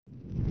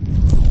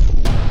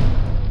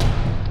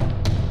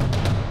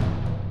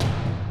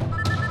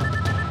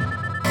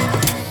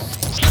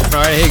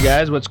right, hey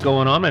guys, what's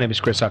going on? My name is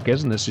Chris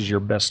Hawkins, and this is your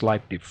Best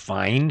Life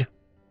Defined.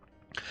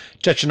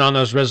 Touching on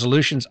those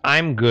resolutions,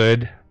 I'm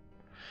good.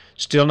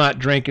 Still not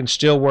drinking,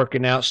 still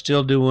working out,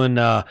 still doing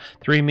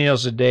 3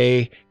 meals a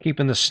day,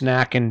 keeping the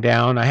snacking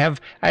down.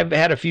 I've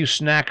had a few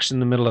snacks in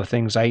the middle of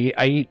things. I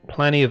eat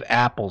plenty of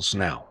apples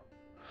now.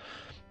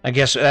 I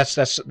guess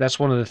that's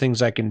one of the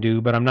things I can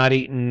do, but I'm not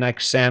eating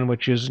like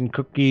sandwiches and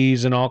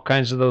cookies and all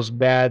kinds of those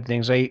bad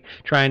things.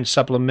 Try and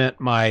supplement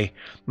my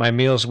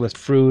meals with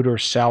fruit or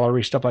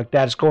celery, stuff like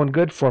that. It's going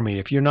good for me.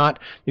 If you're on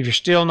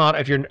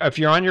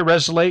your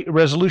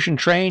resolution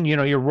train, you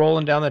know, you're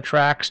rolling down the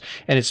tracks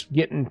and it's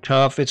getting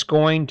tough. It's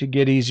going to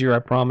get easier, I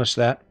promise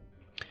that.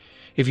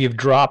 If you've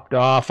dropped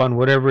off on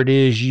whatever it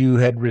is you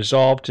had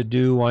resolved to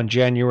do on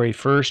January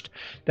 1st,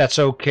 that's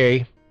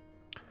okay.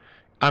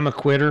 I'm a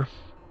quitter.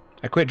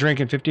 I quit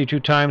drinking 52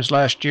 times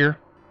last year.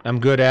 I'm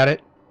good at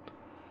it.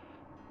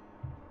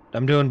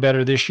 I'm doing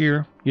better this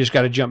year. You just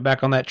got to jump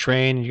back on that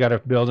train. You got to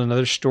build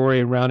another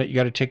story around it. You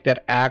got to take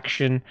that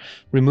action,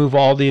 remove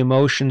all the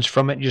emotions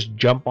from it, just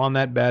jump on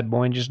that bad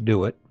boy and just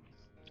do it.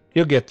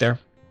 You'll get there.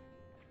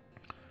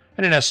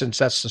 And in essence,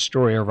 that's the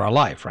story of our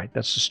life, right?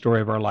 That's the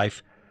story of our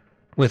life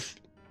with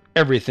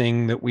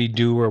everything that we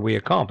do or we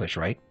accomplish,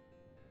 right?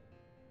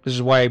 This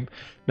is why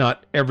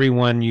not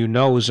everyone you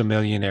know is a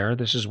millionaire.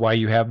 This is why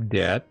you have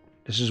debt.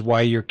 This is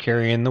why you're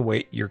carrying the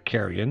weight you're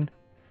carrying.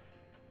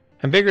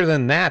 And bigger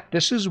than that,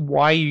 this is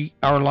why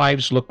our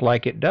lives look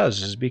like it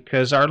does, is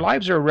because our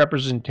lives are a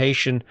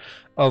representation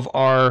of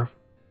our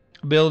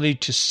ability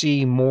to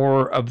see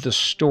more of the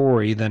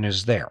story than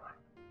is there.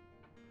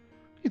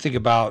 You think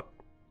about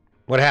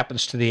what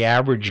happens to the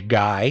average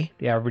guy,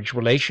 the average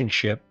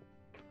relationship.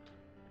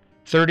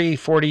 30,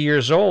 40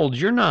 years old,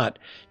 you're not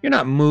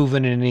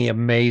moving in any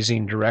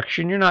amazing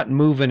direction. You're not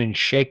moving and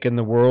shaking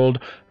the world,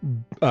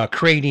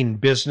 creating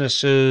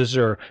businesses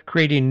or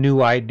creating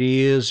new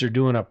ideas or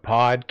doing a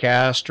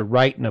podcast or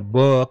writing a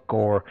book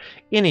or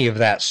any of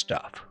that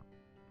stuff.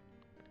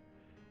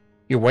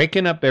 You're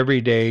waking up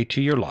every day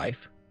to your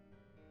life.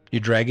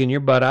 You're dragging your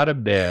butt out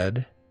of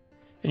bed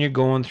and you're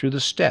going through the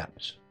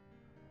steps.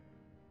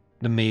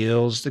 The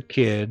meals, the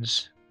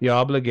kids, the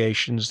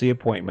obligations, the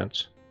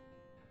appointments.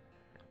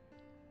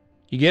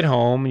 You get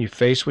home, you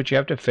face what you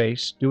have to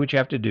face, do what you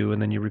have to do,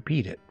 and then you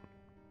repeat it.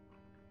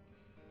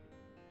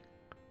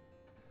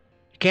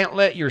 You can't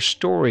let your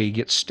story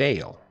get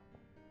stale.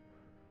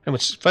 And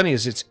what's funny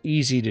is it's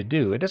easy to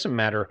do. It doesn't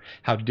matter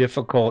how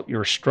difficult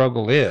your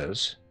struggle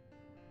is.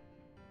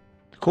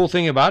 The cool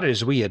thing about it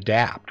is we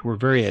adapt. We're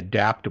very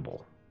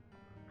adaptable.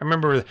 I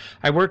remember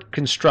I worked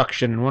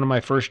construction, and one of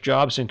my first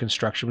jobs in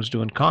construction was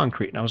doing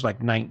concrete, and I was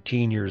like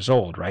 19 years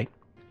old, right?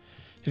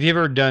 If you've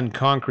ever done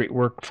concrete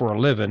work for a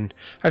living,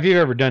 or if you've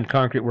ever done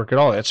concrete work at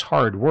all, it's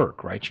hard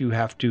work, right? You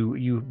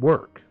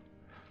work.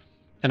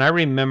 And I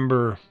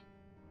remember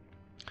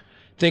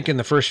thinking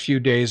the first few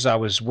days I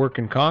was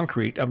working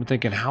concrete, I'm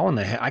thinking, how in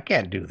the heck, I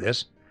can't do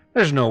this.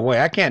 There's no way,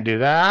 I can't do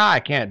that.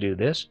 I can't do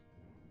this.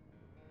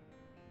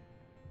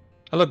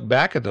 I look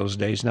back at those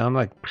days now, I'm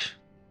like,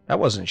 that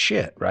wasn't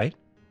shit, right?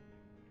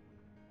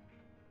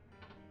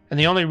 And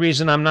the only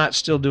reason I'm not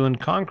still doing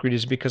concrete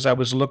is because I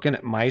was looking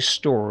at my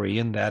story,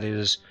 and that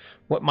is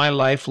what my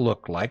life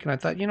looked like. And I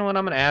thought, you know what,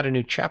 I'm going to add a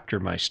new chapter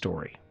to my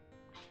story.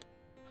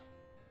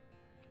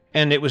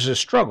 And it was a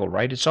struggle,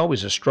 right? It's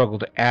always a struggle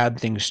to add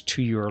things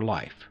to your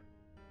life.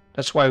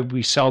 That's why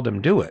we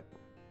seldom do it.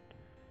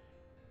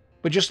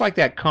 But just like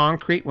that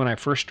concrete, when I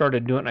first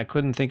started doing it, I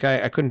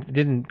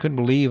couldn't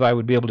believe I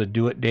would be able to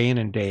do it day in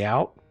and day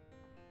out.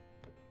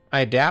 I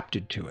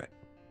adapted to it.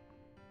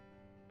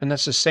 And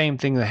that's the same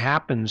thing that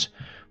happens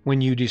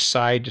when you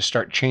decide to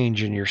start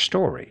changing your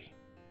story.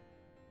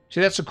 See,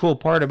 that's the cool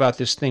part about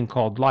this thing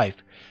called life.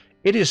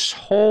 It is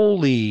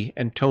wholly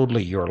and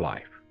totally your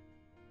life.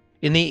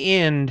 In the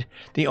end,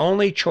 the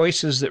only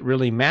choices that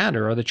really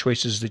matter are the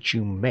choices that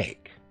you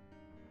make.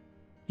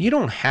 You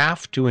don't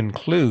have to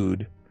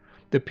include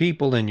the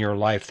people in your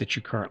life that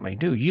you currently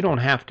do. You don't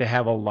have to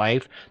have a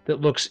life that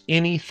looks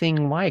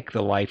anything like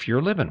the life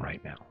you're living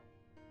right now.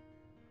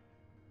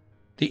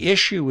 The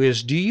issue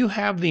is, do you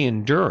have the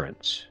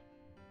endurance,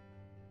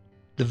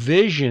 the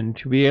vision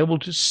to be able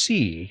to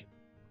see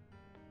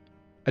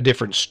a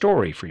different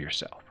story for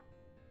yourself?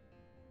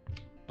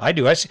 I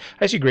do. I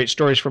see great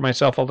stories for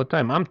myself all the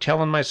time. I'm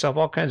telling myself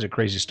all kinds of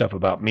crazy stuff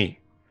about me.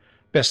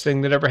 Best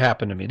thing that ever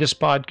happened to me. This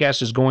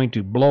podcast is going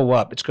to blow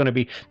up. It's going to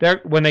be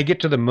there when they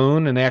get to the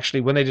moon, and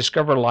when they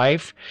discover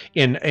life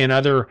in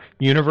other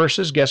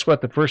universes, guess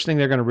what? The first thing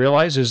they're going to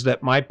realize is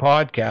that my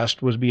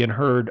podcast was being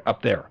heard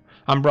up there.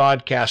 I'm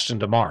broadcasting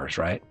to Mars,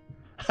 right?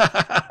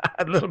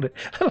 a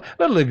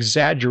little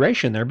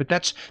exaggeration there, but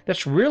that's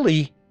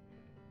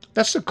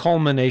the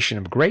culmination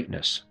of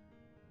greatness.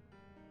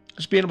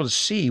 It's being able to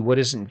see what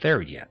isn't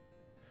there yet.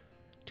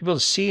 To be able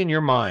to see in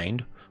your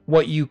mind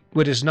what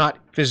is not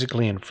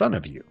physically in front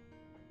of you.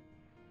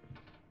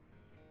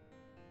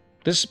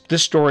 This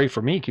story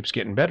for me keeps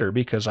getting better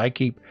because I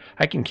can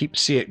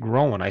see it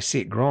growing. I see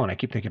it growing. I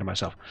keep thinking to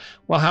myself,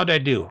 well, how'd I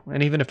do?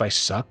 And even if I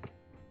suck,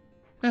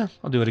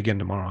 I'll do it again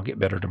tomorrow. I'll get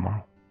better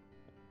tomorrow.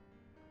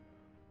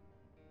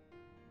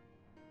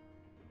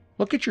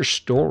 Look at your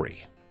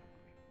story.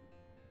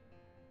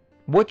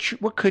 What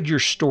could your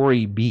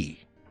story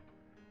be?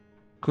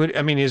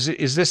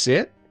 Is this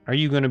it? Are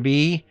you going to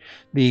be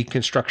the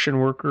construction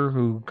worker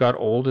who got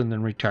old and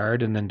then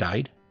retired and then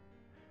died?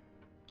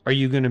 Are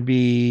you going to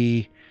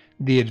be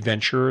the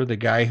adventurer, the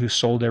guy who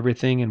sold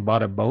everything and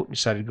bought a boat and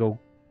decided to go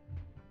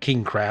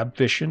king crab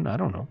fishing? I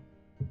don't know.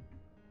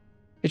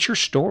 It's your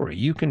story.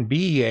 You can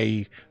be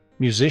a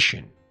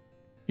musician.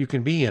 You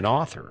can be an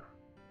author.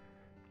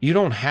 You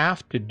don't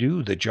have to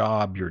do the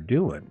job you're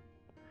doing.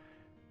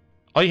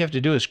 All you have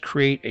to do is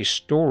create a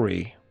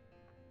story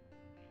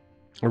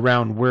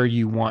around where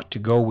you want to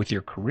go with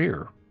your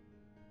career.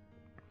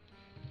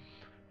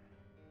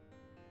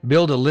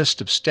 Build a list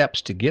of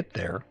steps to get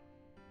there,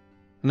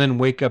 and then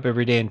wake up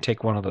every day and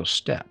take one of those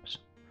steps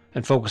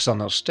and focus on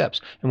those steps.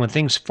 And when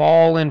things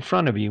fall in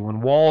front of you, when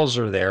walls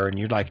are there and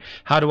you're like,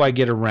 how do I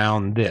get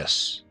around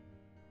this?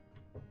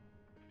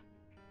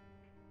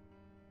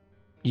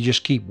 You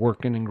just keep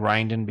working and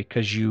grinding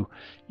because you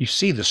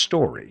see the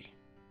story.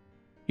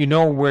 You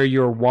know where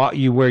you want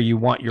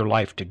your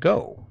life to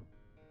go.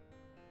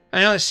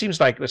 I know it's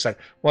like,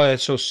 well,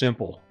 it's so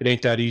simple. It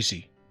ain't that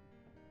easy.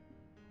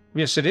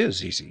 Yes, it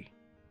is easy.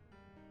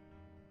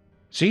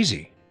 It's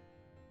easy.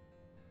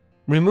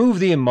 Remove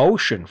the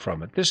emotion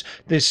from it.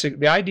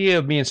 The idea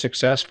of being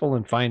successful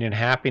and finding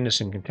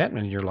happiness and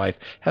contentment in your life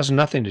has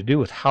nothing to do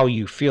with how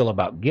you feel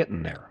about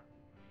getting there.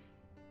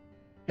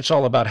 It's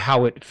all about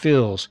how it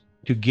feels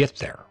to get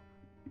there.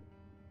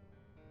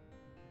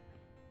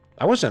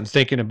 I wasn't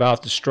thinking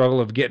about the struggle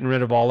of getting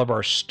rid of all of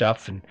our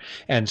stuff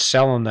and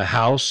selling the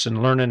house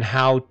and learning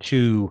how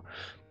to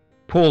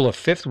pull a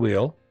fifth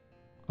wheel,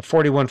 a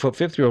 41-foot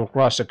fifth wheel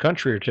across the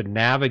country, or to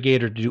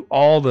navigate or to do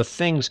all the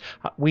things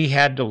we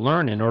had to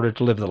learn in order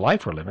to live the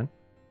life we're living.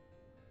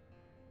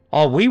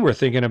 All we were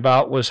thinking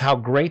about was how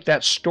great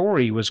that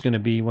story was going to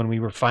be when we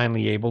were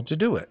finally able to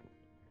do it.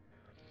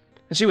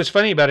 And see, what's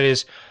funny about it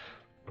is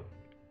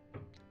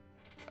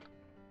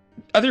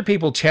other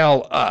people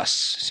tell us,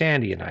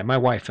 Sandy and I, my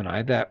wife and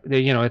I, that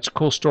it's a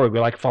cool story. We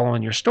like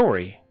following your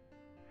story.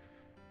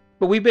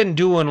 But we've been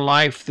doing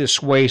life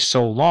this way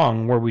so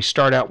long, where we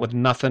start out with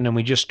nothing and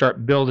we just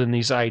start building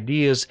these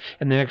ideas,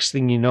 and the next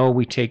thing you know,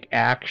 we take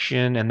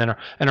action, and then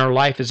our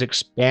life is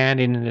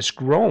expanding and it's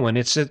growing.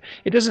 It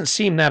doesn't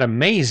seem that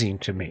amazing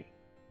to me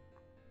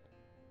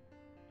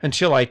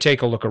until I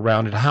take a look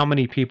around at how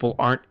many people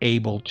aren't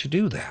able to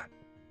do that.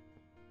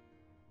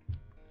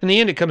 In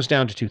the end, it comes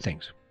down to two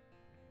things: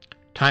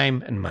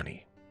 time and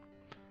money.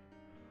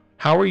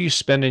 How are you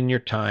spending your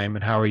time,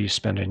 and how are you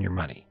spending your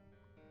money?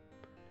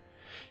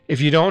 If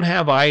you don't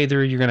have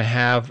either, you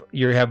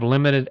have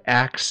limited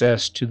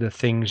access to the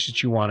things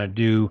that you want to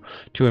do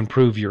to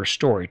improve your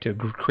story, to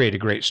create a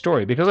great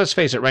story. Because let's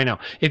face it right now,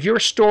 if your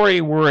story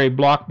were a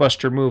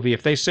blockbuster movie,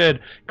 if they said,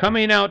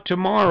 coming out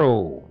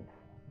tomorrow,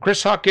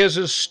 Chris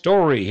Hawkes'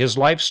 story, his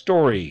life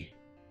story,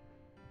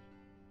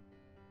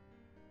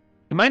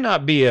 it might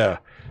not be a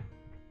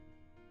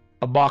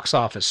box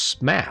office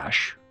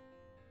smash,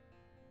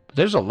 but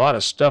there's a lot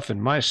of stuff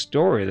in my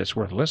story that's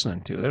worth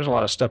listening to. There's a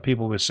lot of stuff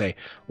people would say,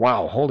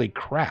 wow, holy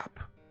crap.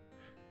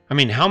 I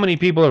mean, how many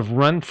people have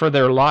run for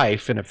their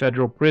life in a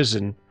federal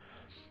prison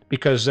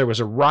because there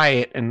was a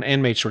riot and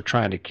inmates were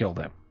trying to kill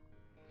them?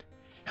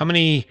 How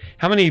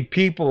many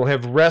people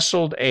have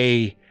wrestled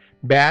a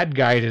bad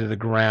guy to the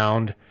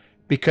ground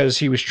because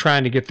he was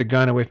trying to get the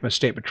gun away from a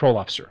state patrol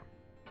officer?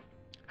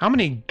 How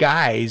many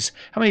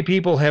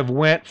people have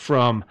went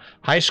from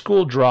high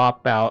school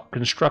dropout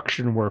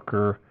construction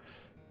worker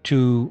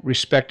to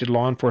respected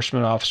law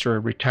enforcement officer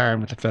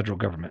retiring with the federal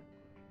government?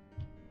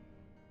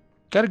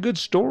 Got a good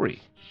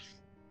story.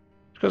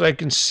 Because I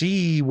can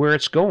see where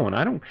it's going.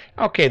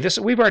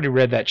 We've already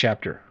read that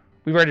chapter.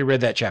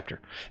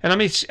 And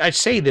I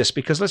say this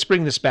because let's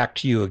bring this back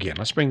to you again.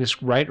 Let's bring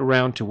this right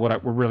around to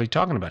what we're really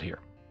talking about here.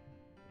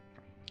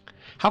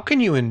 How can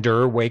you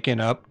endure waking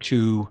up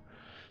to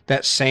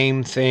that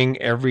same thing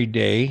every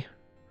day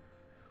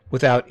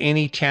without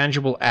any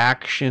tangible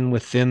action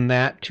within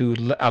that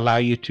to allow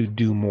you to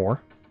do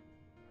more?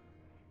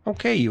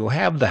 Okay, you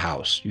have the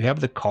house, you have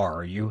the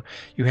car, you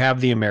have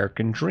the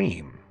American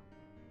dream.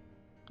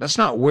 That's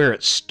not where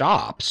it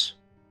stops.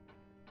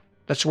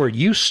 That's where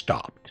you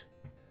stopped.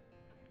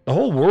 The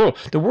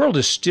world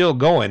is still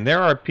going.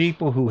 There are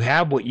people who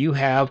have what you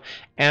have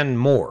and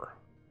more.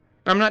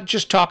 I'm not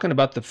just talking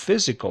about the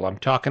physical, I'm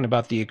talking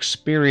about the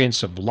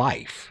experience of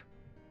life.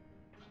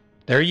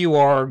 There you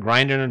are,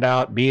 grinding it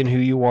out, being who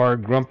you are,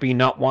 grumpy,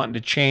 not wanting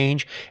to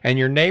change, and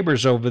your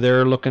neighbors over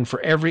there are looking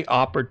for every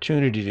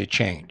opportunity to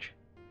change.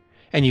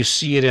 And you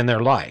see it in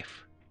their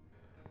life.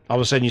 All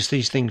of a sudden you see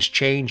these things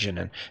changing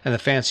and the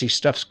fancy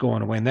stuff's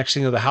going away. Next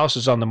thing you know, the house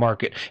is on the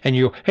market, and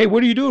you, hey,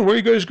 what are you doing? Where are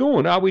you guys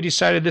going? We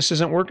decided this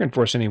isn't working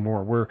for us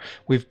anymore.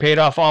 We've paid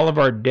off all of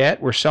our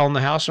debt, we're selling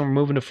the house, and we're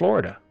moving to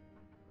Florida.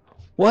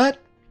 What?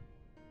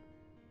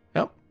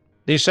 Well,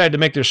 they decided to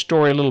make their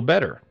story a little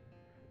better.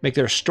 Make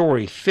their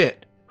story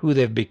fit who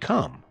they've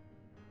become.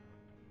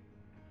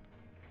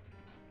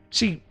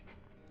 See,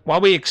 While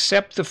we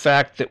accept the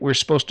fact that we're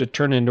supposed to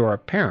turn into our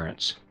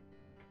parents,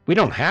 we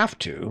don't have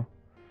to.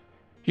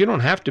 You don't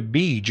have to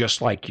be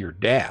just like your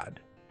dad.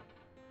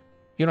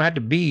 You don't have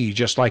to be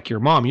just like your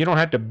mom. You don't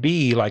have to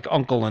be like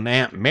Uncle and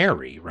Aunt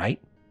Mary,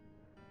 right?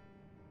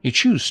 You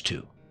choose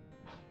to.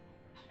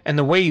 And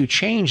the way you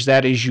change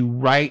that is you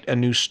write a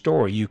new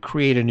story. You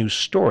create a new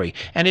story.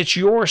 And it's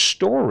your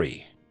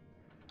story.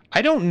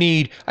 I don't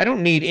need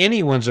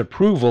anyone's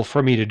approval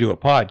for me to do a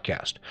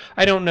podcast.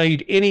 I don't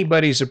need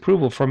anybody's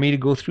approval for me to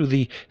go through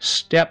the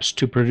steps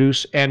to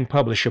produce and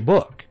publish a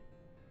book.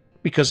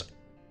 Because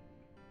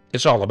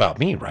it's all about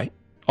me, right?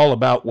 All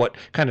about what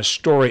kind of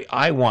story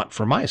I want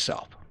for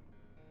myself.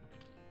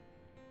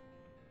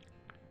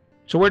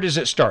 So where does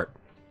it start?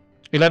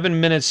 11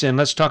 minutes in,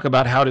 let's talk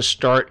about how to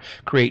start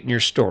creating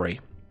your story.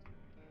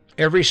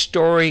 Every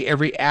story,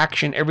 every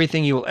action,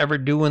 everything you will ever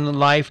do in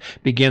life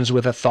begins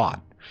with a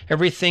thought.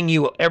 Everything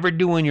you will ever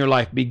do in your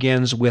life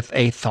begins with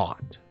a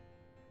thought,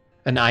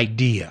 an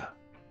idea.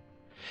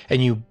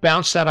 And you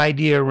bounce that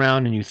idea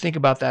around and you think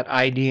about that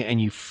idea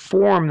and you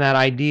form that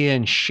idea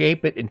and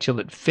shape it until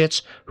it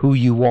fits who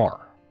you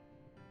are.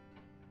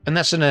 And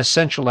that's an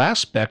essential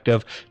aspect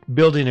of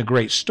building a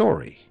great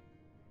story.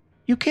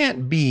 You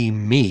can't be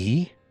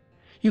me.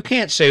 You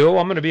can't say, oh,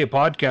 I'm going to be a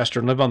podcaster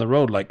and live on the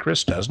road like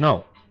Chris does.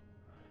 No.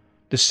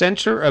 The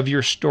center of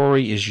your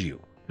story is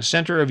you. The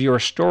center of your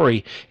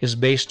story is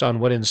based on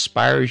what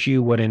inspires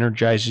you, what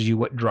energizes you,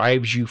 what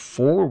drives you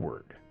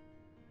forward.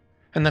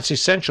 And that's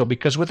essential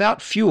because without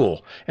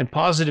fuel and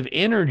positive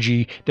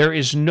energy, there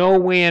is no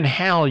way in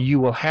hell you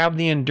will have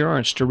the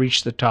endurance to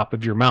reach the top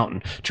of your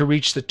mountain, to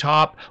reach the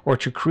top or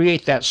to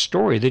create that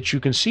story that you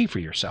can see for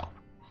yourself.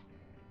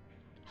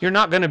 You're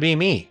not going to be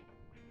me.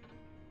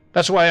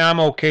 That's why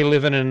I'm okay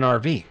living in an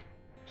RV.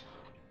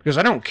 Because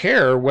I don't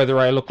care whether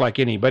I look like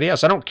anybody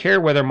else. I don't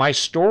care whether my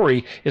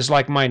story is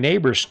like my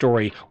neighbor's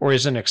story or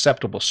is an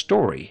acceptable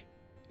story.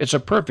 It's a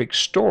perfect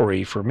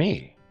story for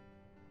me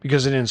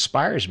because it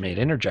inspires me. It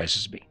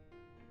energizes me.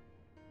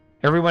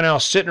 Everyone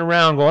else sitting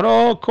around going,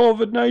 oh,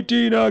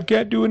 COVID-19, I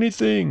can't do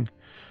anything.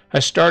 I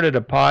started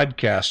a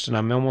podcast and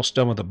I'm almost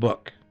done with a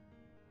book.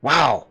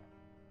 Wow.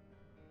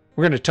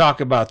 We're going to talk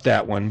about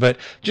that one, but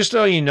just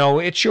so you know,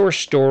 it's your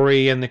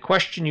story, and the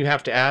question you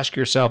have to ask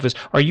yourself is,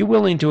 are you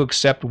willing to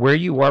accept where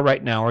you are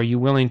right now? Are you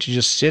willing to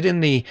just sit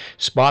in the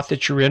spot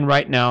that you're in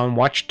right now and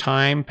watch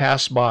time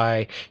pass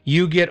by,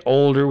 you get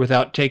older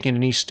without taking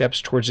any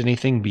steps towards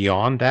anything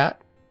beyond that?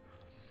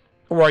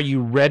 Or are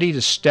you ready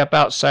to step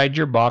outside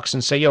your box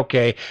and say,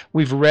 okay,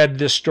 we've read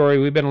this story,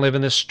 we've been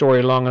living this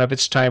story long enough,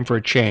 it's time for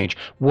a change.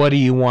 What do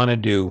you want to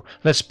do?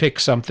 Let's pick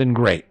something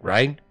great,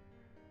 right?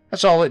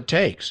 That's all it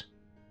takes.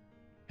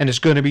 And it's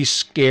going to be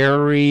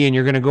scary, and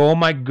you're going to go, oh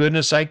my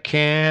goodness, I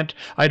can't.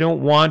 I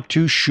don't want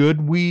to.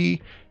 Should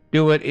we?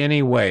 Do it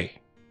anyway,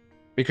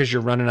 because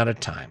you're running out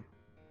of time.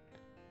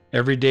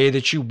 Every day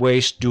that you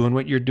waste doing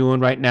what you're doing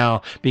right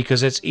now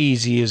because it's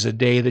easy is a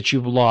day that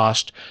you've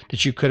lost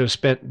that you could have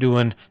spent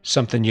doing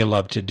something you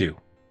love to do.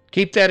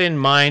 Keep that in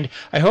mind.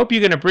 I hope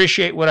you can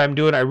appreciate what I'm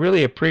doing. I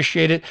really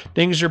appreciate it.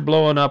 Things are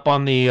blowing up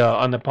on the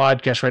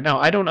podcast right now.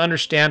 I don't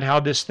understand how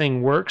this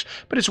thing works,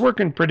 but it's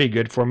working pretty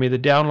good for me. The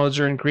downloads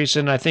are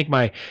increasing. I think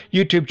my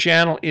YouTube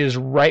channel is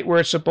right where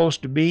it's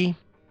supposed to be.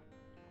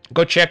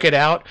 Go check it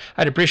out.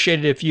 I'd appreciate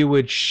it if you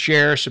would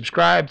share,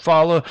 subscribe,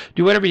 follow,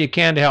 do whatever you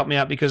can to help me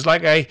out because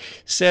like I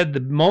said, the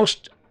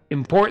most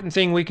important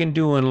thing we can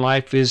do in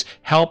life is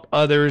help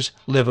others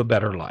live a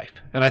better life.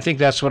 And I think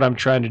that's what I'm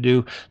trying to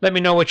do. Let me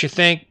know what you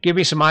think. Give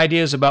me some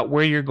ideas about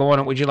where you're going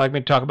and what you'd like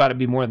me to talk about. I'd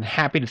be more than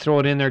happy to throw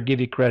it in there,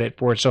 give you credit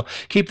for it. So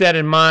keep that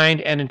in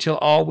mind. And until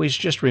always,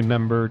 just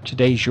remember,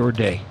 today's your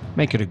day.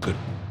 Make it a good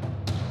one.